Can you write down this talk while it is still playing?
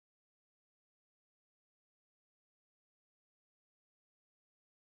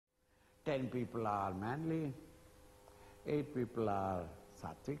10 people are manly, 8 people are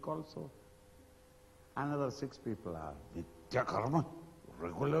sattvic also, another 6 people are nitya karma,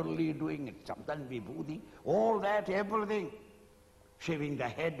 regularly doing it, samdan vibhuti, all that, everything, shaving the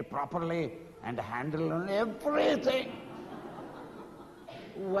head properly and handle on everything.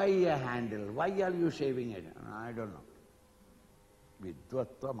 Why a handle? Why are you shaving it? I don't know.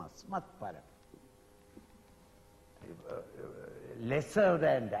 Vidvatvam asmat param. Lesser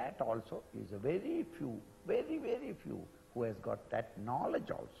than that also is a very few, very, very few who has got that knowledge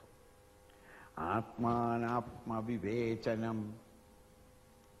also. Atmanapma vivechanam.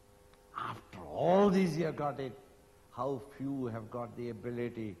 After all these you have got it, how few have got the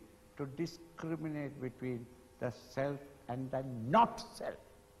ability to discriminate between the self and the not self.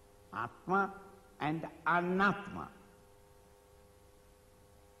 Atma and anatma.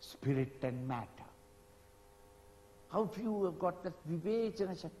 Spirit and matter. How few have got that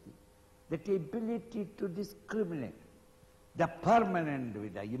vivechana shakti, that ability to discriminate the permanent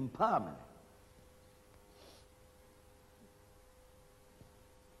with the impermanent.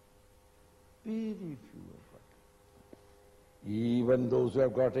 Very few have got it. Even those who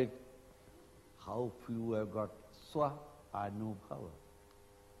have got it, how few have got swa-anubhava.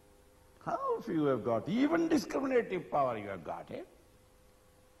 How few have got even discriminative power you have got it.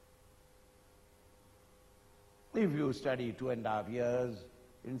 If you study 2.5 years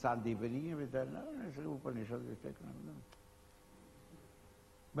in Sandipani with the Upanishad,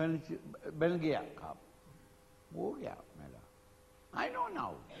 bन गया काम, हो गया मेरा. I know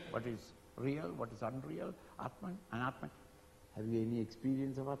now what is real, what is unreal, Atman, Anatman. Have you any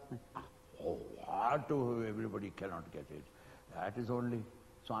experience of Atman? Oh, what? Everybody cannot get it. That is only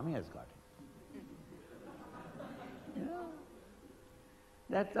Swami has got it. You know,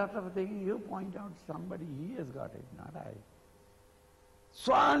 that sort of thing, you point out somebody, he has got it, not I.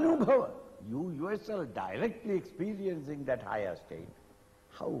 Swanubhava, you yourself directly experiencing that higher state.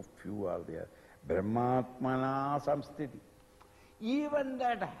 How few are there? Brahmatmana samsthiti. Even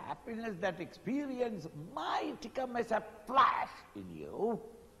that happiness, that experience might come as a flash in you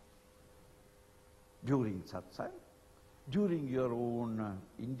during satsang, during your own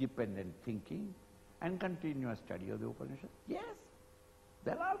independent thinking and continuous study of the Upanishad. Yes,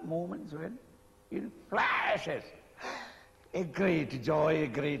 there are moments when it flashes a great joy, a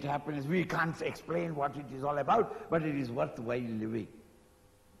great happiness. We can't explain what it is all about, but it is worthwhile living.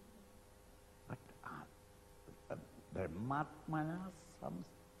 But Brahmatmana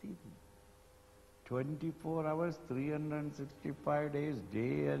samsthiti. 24 hours, 365 days,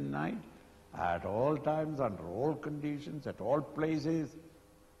 day and night, at all times, under all conditions, at all places.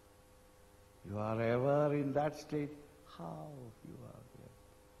 You are ever in that state. How you are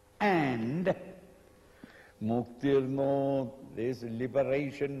there. And muktirno, this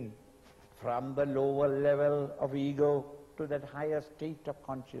liberation from the lower level of ego to that higher state of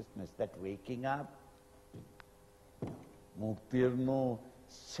consciousness, that waking up. Muktirno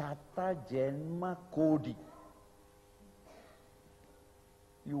shata janma kodi.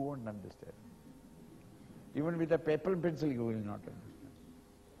 You won't understand. Even with a paper and pencil you will not understand.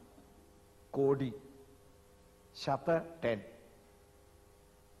 Kodi. Shata 10.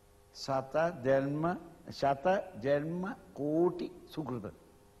 Shata janma koti sukrita.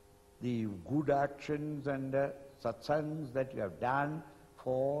 The good actions and satsangs that you have done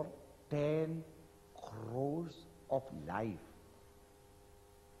for 10 crores of life.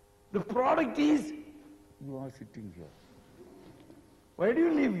 The product is, you are sitting here. Why do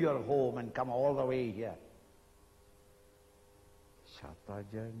you leave your home and come all the way here? Shata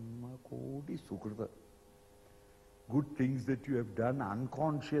janma kodi sukrita. Good things that you have done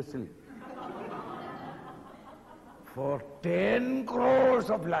unconsciously. For 10 crores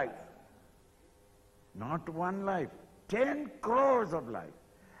of life. Not one life, 10 crores of life.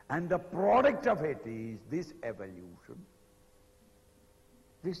 And the product of it is this evolution,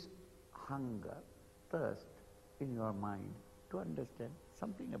 this hunger, thirst in your mind to understand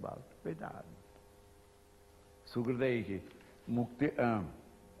something about Vedanta. Sukritaihi mukti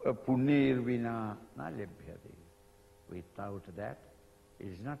punyir vina na lebhyate. Without that, it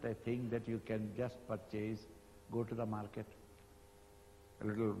is not a thing that you can just purchase, go to the market, a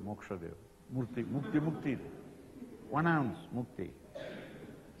little moksha there, mukti, 1 ounce mukti.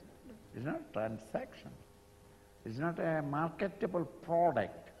 It's not a transaction. It's not a marketable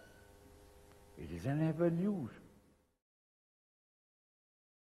product. It is an evolution.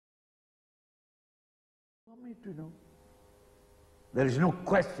 For me to know. There is no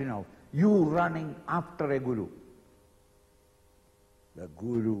question of you running after a guru. The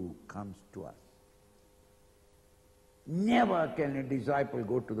guru comes to us. Never can a disciple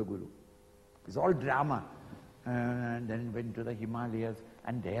go to the guru. It's all drama. And then went to the Himalayas,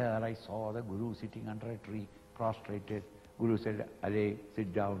 and there I saw the Guru sitting under a tree, prostrated. Guru said, "Ale,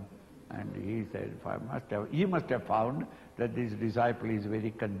 sit down." And he said, he must have found that this disciple is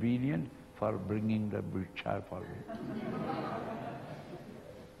very convenient for bringing the bhiksha for me.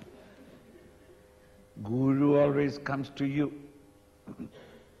 Guru always comes to you.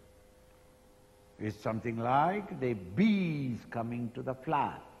 It's something like the bees coming to the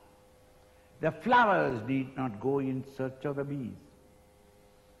flower. The flowers need not go in search of the bees.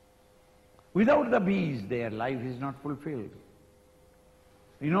 Without the bees, their life is not fulfilled.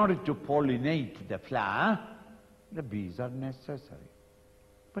 In order to pollinate the flower, the bees are necessary.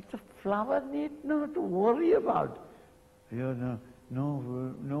 But the flower need not worry about. No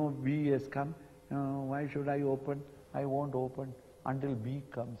bee has come. No, why should I open? I won't open until bee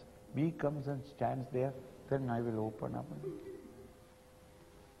comes. Bee comes and stands there, then I will open up.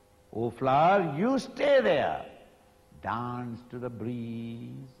 Oh flower, you stay there. Dance to the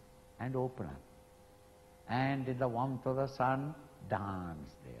breeze and open up. And in the warmth of the sun,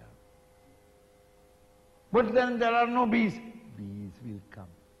 dance there. But then there are no bees. Bees will come.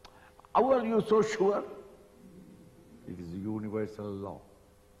 How are you so sure? It is a universal law.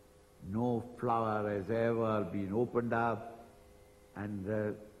 No flower has ever been opened up and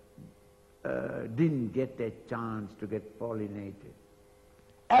didn't get a chance to get pollinated.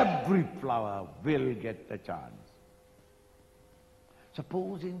 Every flower will get the chance.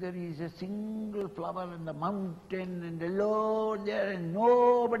 Supposing there is a single flower in the mountain and alone there and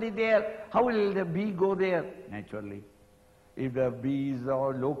nobody there, how will the bee go there? Naturally. If the bees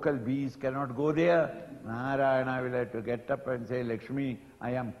or local bees cannot go there, Narayana will have to get up and say, "Lakshmi,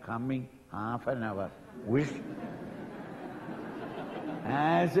 I am coming, half an hour. Wish."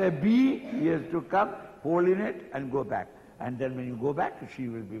 As a bee, he has to come, pollinate and go back. And then when you go back, she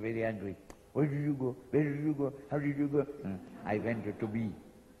will be very angry. "Where did you go? Where did you go? How did you go?" "I went to be."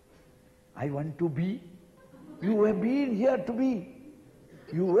 "I want to be?" "You have been here to be.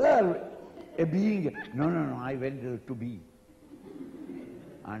 You were a being." No, I went to be.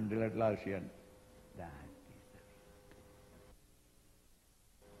 Until at last she that is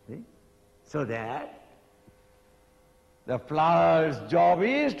the see? So that the flower's job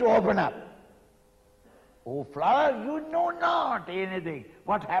is to open up. Oh flower, you know not anything.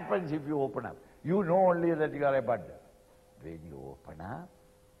 What happens if you open up? You know only that you are a bud. When you open up,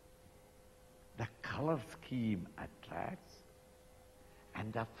 the color scheme attracts,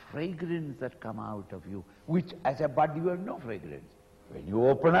 and the fragrance that come out of you, which as a bud you have no fragrance. When you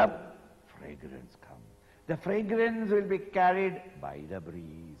open up, fragrance comes. The fragrance will be carried by the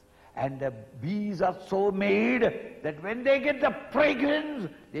breeze. And the bees are so made that when they get the fragrance,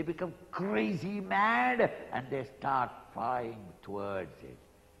 they become crazy mad and they start flying towards it.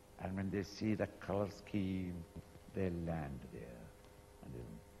 And when they see the color scheme, they land there.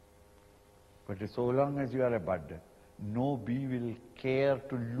 But so long as you are a bud, no bee will care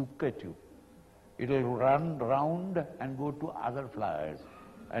to look at you. It will run round and go to other flowers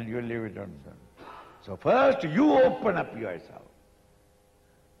and you will leave it undone. So first you open up yourself.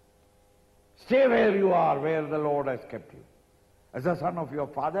 Stay where you are, where the Lord has kept you. As a son of your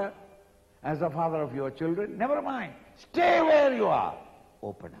father, as a father of your children, never mind. Stay where you are.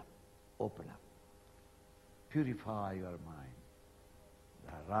 Open up, open up. Purify your mind.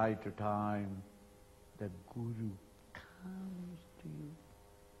 The right time, the Guru comes to you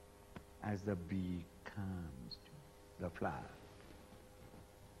as the bee comes to the flower.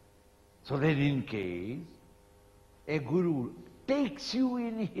 So then in case a Guru takes you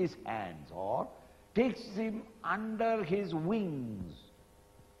in his hands or takes him under his wings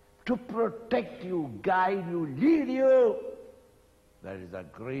to protect you, guide you, lead you, that is the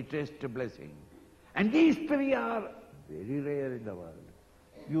greatest blessing. And these three are very rare in the world.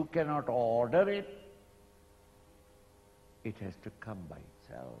 You cannot order it. It has to come by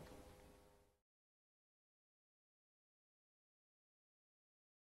itself.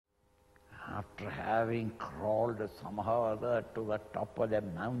 After having crawled somehow or other to the top of the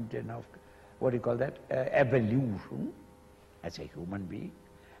mountain of, what do you call that, evolution as a human being,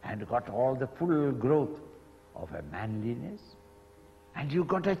 and got all the full growth of a manliness, and you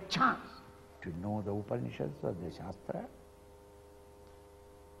got a chance to know the Upanishads or the Shastra,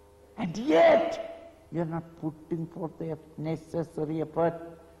 and yet you're not putting forth the necessary effort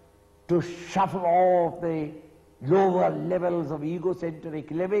to shuffle off the lower levels of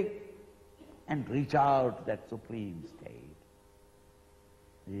egocentric living and reach out to that supreme state.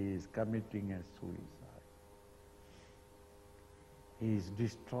 He is committing a suicide. He is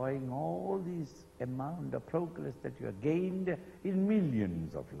destroying all this amount of progress that you have gained in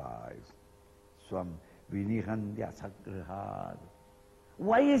millions of lives. Swam Vinihandya Sagrihad.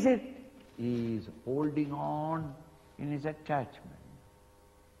 Why is it? He is holding on in his attachment.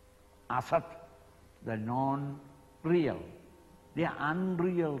 Asat, the non-real, the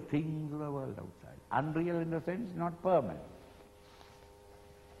unreal things of the world outside. Unreal in the sense not permanent.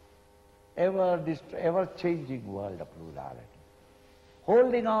 Ever-changing world of plurality.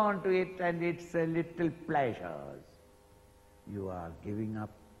 Holding on to it and its little pleasures. You are giving up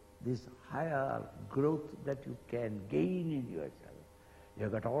this higher growth that you can gain in yourself. You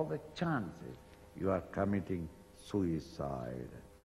have got all the chances. You are committing suicide.